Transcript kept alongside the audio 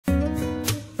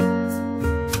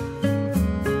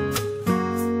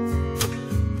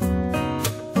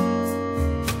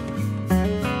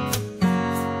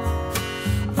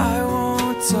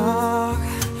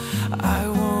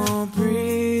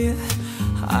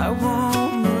I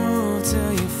won't move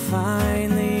till you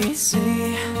finally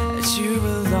see that you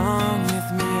belong with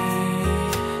me.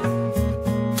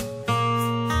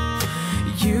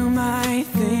 You might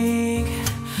think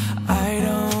I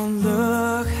don't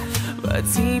look, but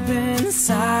deep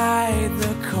inside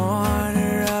the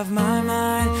corner of my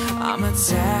mind, I'm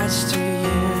attached to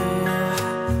you.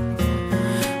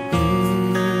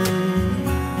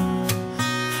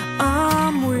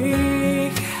 I'm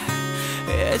weak,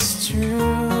 it's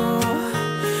true,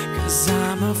 'cause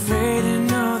I'm afraid to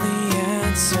know the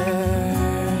answer.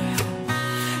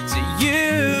 Do you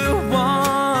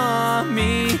want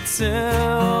me to?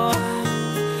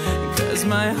 'Cause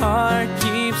my heart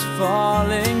keeps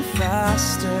falling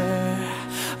faster.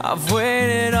 I've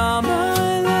waited all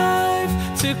my life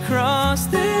to cross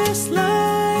this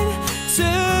line,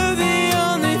 to the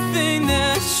only thing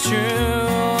that's true.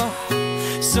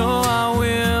 So I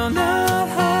will not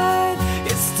hide,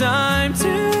 it's time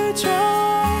to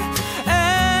try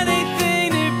anything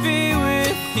to be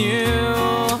with you.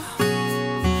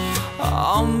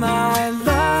 All my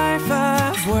life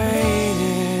I've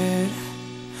waited,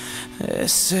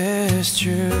 this is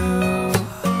true.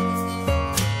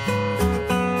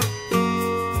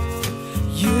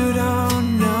 You don't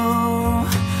know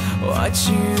what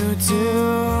you do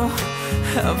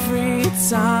every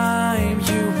time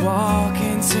you walk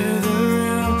into the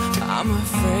room. I'm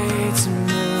afraid to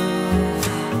move.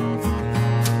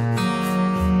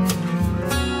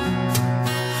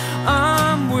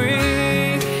 I'm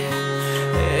weak,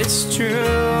 it's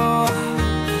true.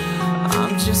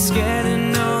 I'm just scared to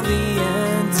know the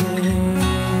ending.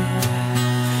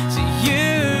 Do you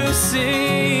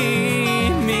see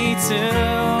me too?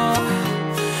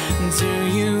 Do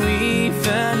you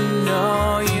even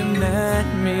know you met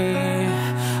me?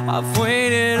 I've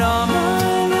waited all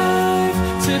my life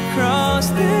to cross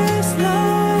this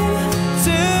line,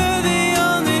 to the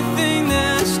only thing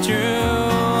that's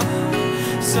true.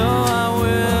 So I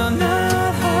will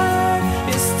not hide,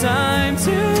 it's time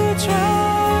to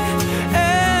try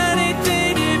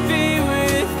anything to be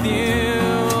with you.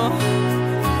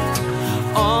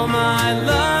 All my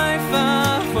life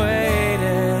I've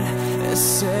waited, this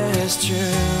is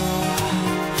true.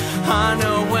 I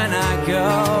know when I go,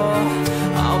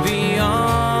 I'll be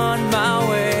on my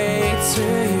way to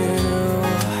you.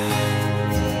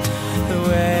 The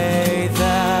way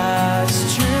that's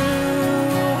true.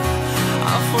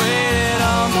 I've waited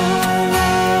all my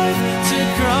life to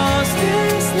cross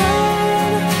this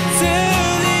line, to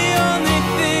the only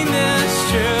thing that's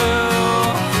true.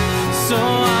 So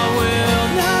I will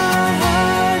not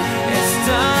hide, it's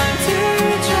time to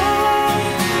try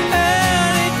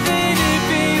anything to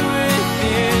be with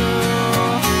you.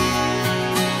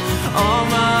 All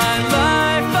my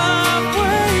life I've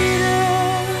waited,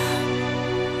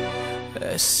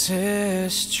 this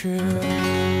is true.